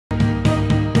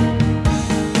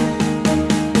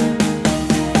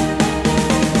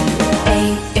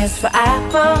for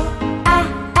apple,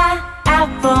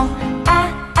 apple,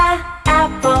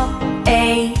 apple.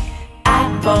 A,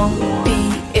 apple. B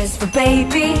is for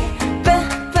baby,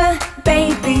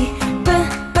 baby,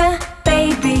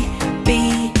 baby.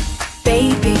 B,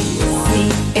 baby. C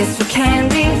is for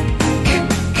candy,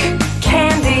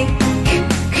 candy,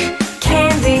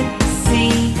 candy.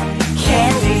 C,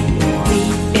 candy. D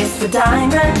is for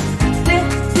diamond,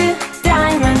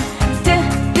 diamond,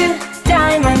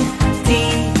 diamond. D,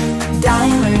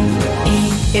 diamond. E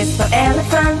is for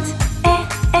elephant,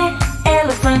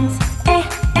 elephant,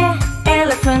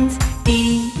 elephant.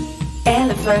 E,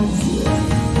 elephant.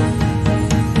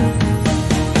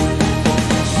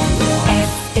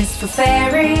 F is for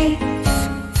fairy,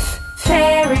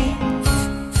 fairy,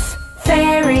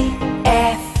 fairy.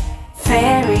 F,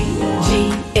 fairy. G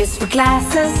is for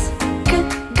glasses,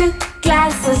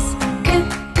 glasses,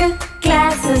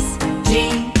 glasses. G,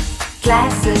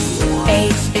 glasses.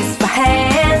 H is for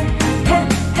hand,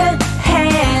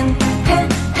 hand,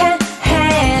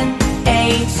 hand.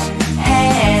 H,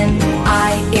 hand.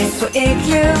 I is for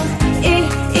igloo,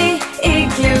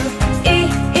 igloo,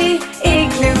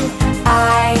 igloo.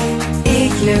 I,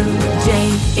 igloo. J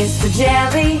is for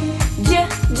jelly,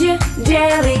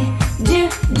 jelly,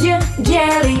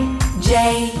 jelly. J,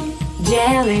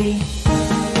 jelly.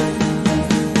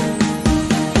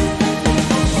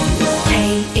 K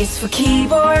is for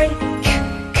keyboard,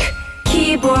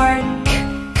 keyboard,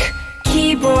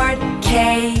 keyboard.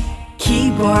 K,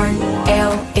 keyboard.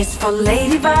 L is for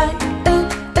ladybug,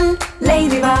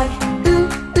 ladybug,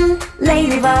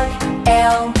 ladybug.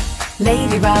 L,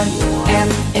 ladybug. M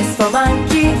is for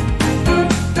monkey,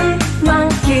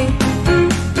 monkey,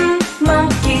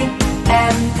 monkey.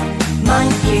 M,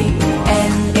 monkey.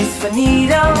 N is for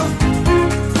needle,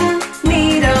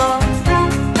 needle,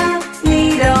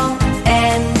 needle.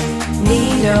 N,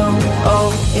 needle.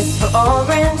 O is for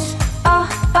orange,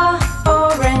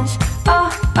 orange,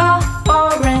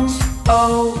 orange. O,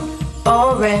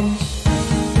 orange.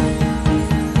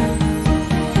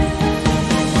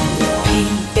 P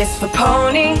is for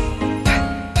pony,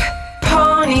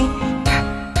 pony,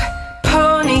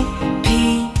 pony. P,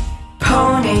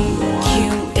 pony. Q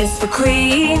is for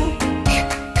queen,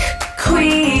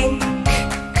 queen,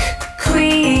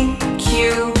 queen.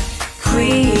 Q,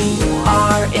 queen.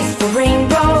 R is for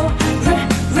rainbow,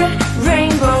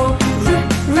 rainbow,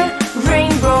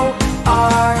 rainbow.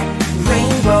 R,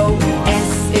 rainbow.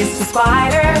 S is for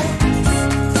spider,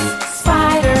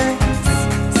 spider,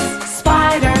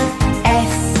 spider.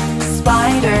 S,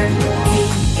 spider. T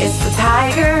is for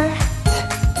tiger,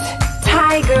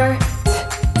 tiger,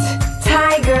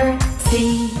 tiger. T,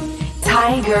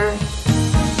 tiger.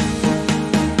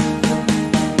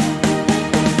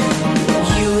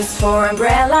 U is for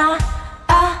umbrella,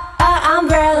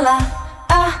 umbrella,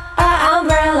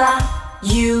 umbrella.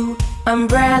 U,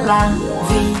 umbrella.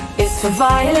 V is for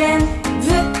violin,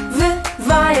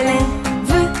 violin,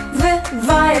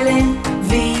 violin.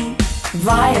 V,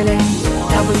 violin.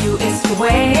 W is for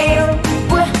whale,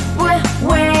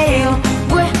 whale,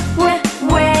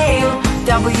 whale.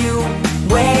 W,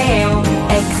 whale.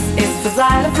 X is for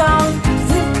xylophone,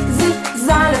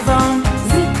 xylophone,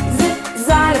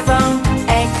 xylophone.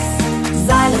 X,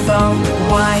 xylophone.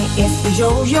 Y is for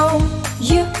yo-yo,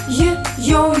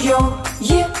 yo-yo,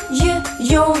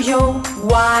 yo-yo.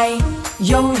 Y,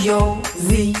 yo-yo.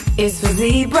 Z is for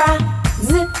zebra,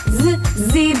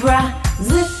 zebra,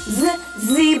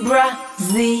 zebra.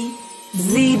 Z,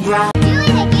 zebra. Do it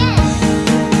again.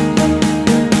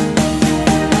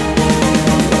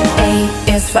 A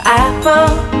is for apple,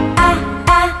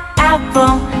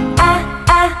 apple,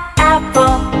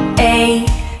 apple. A,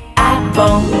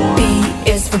 apple. B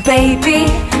is for baby,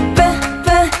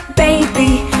 baby,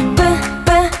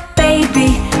 baby.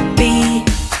 B,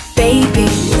 baby.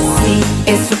 C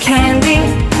is for candy,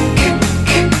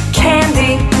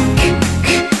 candy,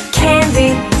 candy.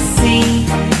 C,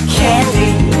 candy.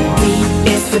 D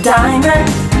is for diamond,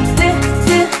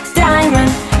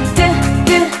 diamond,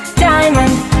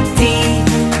 diamond. D,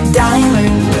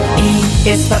 diamond. E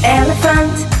is for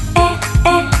elephant,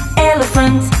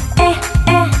 elephant,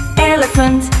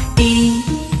 elephant. E,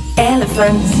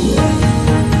 elephant.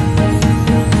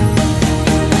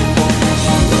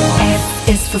 F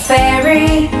is for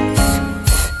fairy,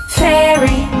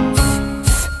 fairy,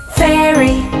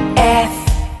 fairy. F,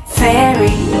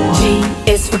 fairy. G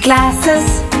is for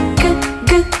glasses,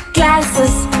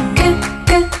 glasses,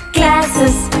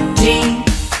 glasses. G,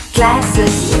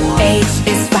 glasses. H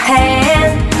is for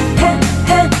hand,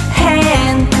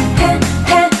 hand,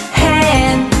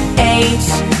 hand. H,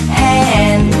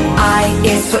 hand. I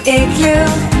is for igloo,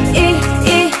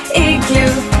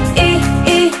 igloo,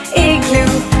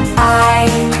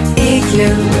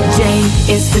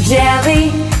 is for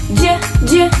jelly.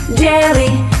 Jelly.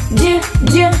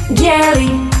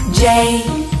 Jelly.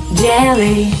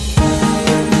 Jelly.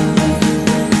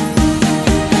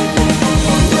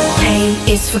 K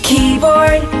is for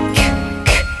keyboard.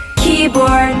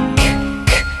 Keyboard.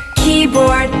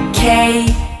 K.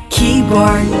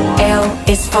 Keyboard. L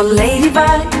is for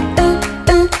ladybug.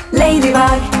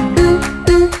 Ladybug.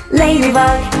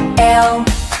 Ladybug. L.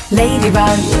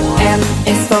 Ladybug. M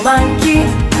is for monkey.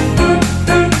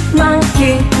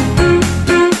 Monkey.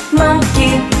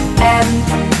 Monkey. M.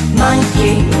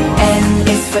 Monkey. N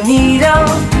is for needle.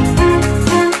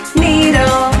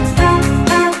 Needle.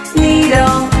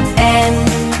 Needle. N.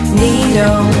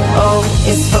 Needle. O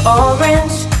is for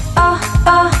orange.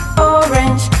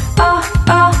 Orange.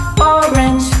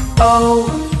 Orange. O.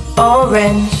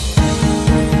 Orange.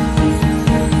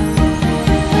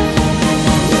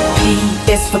 P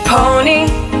is for pony.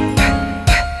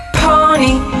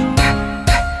 Pony.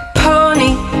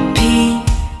 Pony. P.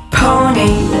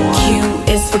 Pony. Q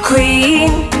is for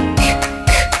queen.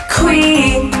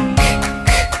 Queen.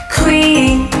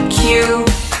 Queen. Q.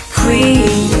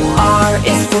 Queen. R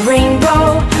is for rainbow.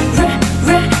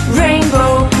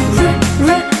 Rainbow.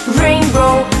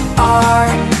 Rainbow. R.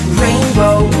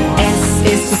 Rainbow. S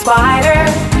is for spider.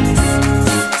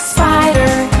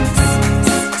 Spider.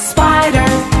 Spider.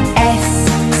 S.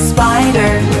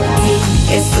 Spider. T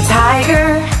is for tiger.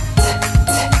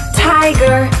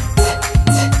 Tiger.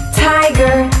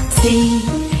 Tiger. T.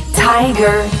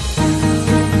 Tiger.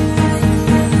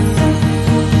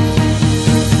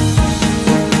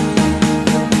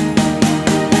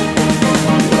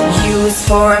 U is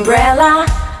for umbrella.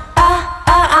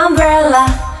 Umbrella.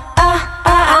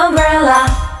 Umbrella.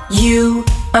 U.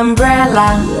 Umbrella.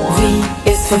 V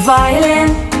is for violin.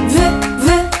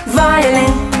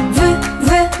 Violin.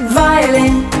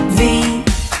 Violin. V.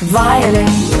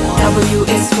 Violin. W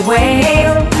is for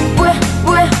whale.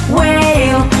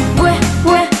 Whale.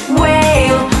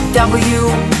 Whale. W.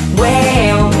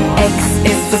 Whale. X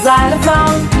is for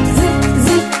xylophone.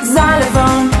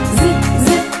 Xylophone.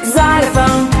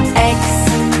 Xylophone. X.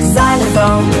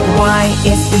 Xylophone. Y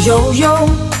is for yo-yo.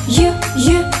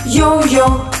 Yo-yo.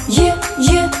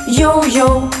 Yo-yo.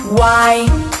 Y.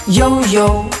 Yo-yo.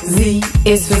 Z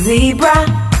is for zebra.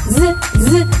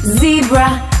 Zebra.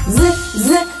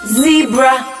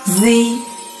 Zebra. Z.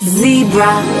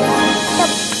 Zebra.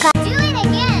 Do it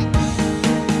again.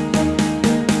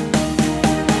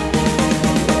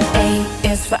 A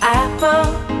is for apple.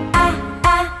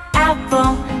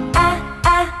 Apple.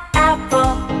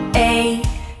 Apple. A.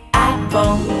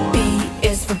 Apple. B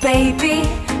is for baby.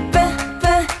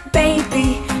 Baby.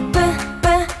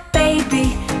 Baby.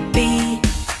 B.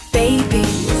 Baby.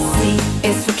 C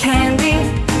is for candy.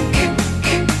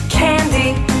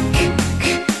 Candy.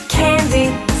 Candy.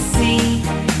 C.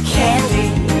 Candy.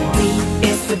 D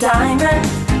is for diamond.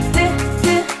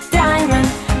 Diamond.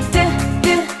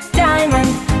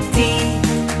 Diamond. D.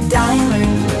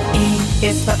 Diamond. E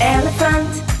is for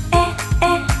elephant.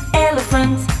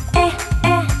 Elephant.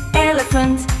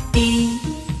 Elephant. E.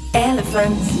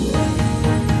 Elephant.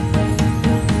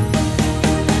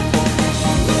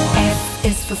 F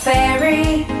is for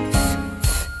fairy.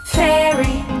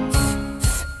 Fairy.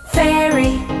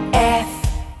 Fairy. F.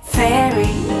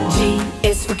 Fairy. G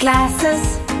is for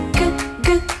glasses.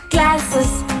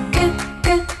 Glasses.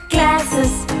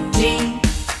 Glasses. G.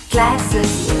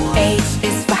 Glasses. H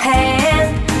is for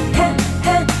hand.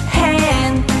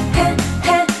 Hand.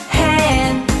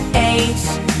 Hand. H.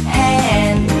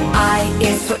 Hand. I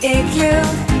is for igloo.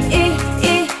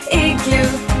 Igloo.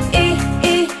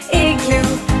 Igloo.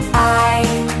 I.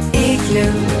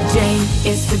 Igloo. J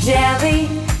is for jelly.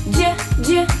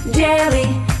 Jelly.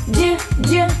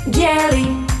 Jelly.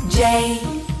 J.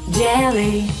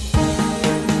 Jelly.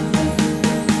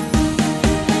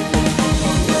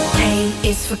 K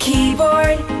is for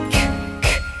keyboard.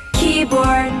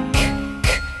 Keyboard.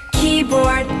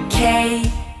 K.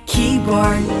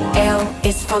 Keyboard. L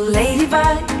is for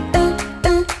ladybug.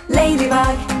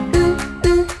 Ladybug.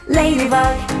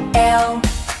 Ladybug. L.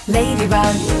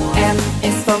 Ladybug. M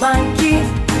is for monkey.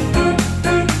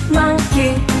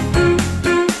 Monkey.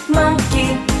 Monkey.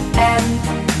 M.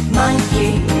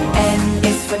 Monkey. N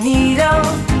is for needle.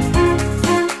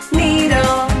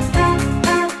 Needle.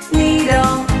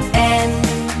 Needle. N.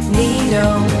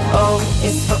 Needle. O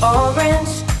is for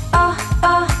orange.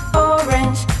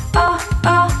 Orange.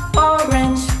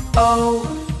 Orange. O.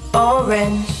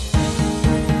 Orange.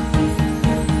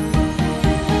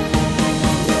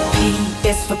 P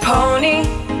is for pony.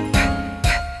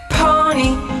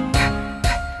 Pony.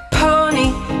 Pony.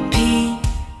 P.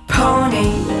 Pony.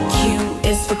 Q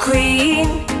is for queen.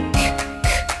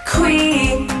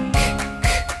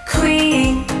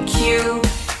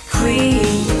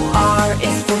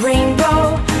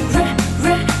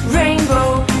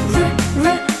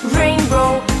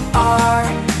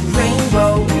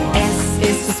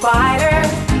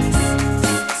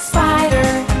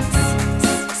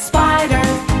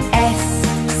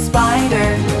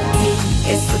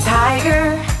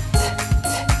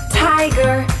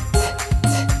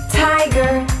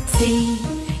 T,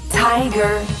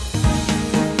 tiger.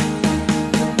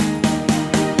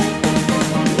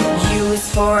 U is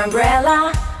for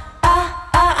umbrella.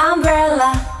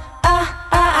 Umbrella.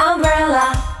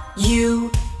 Umbrella. U,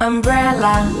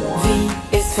 umbrella.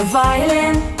 V is for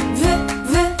violin.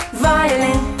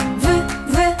 Violin.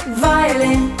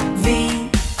 Violin. V,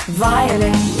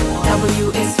 violin. W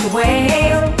is for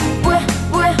whale.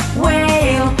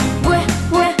 Whale.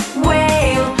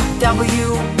 Whale. W,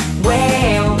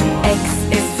 whale. X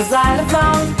is for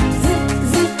xylophone.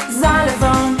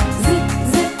 Xylophone.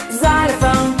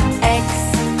 Xylophone. X,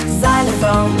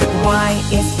 xylophone. Y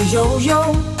is for yo-yo.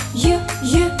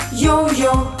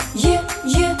 Yo-yo.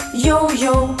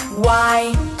 Yo-yo.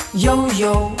 Y,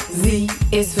 yo-yo. Z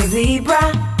is for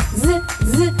zebra.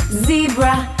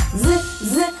 Zebra.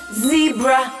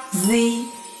 Zebra. Z,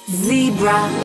 zebra.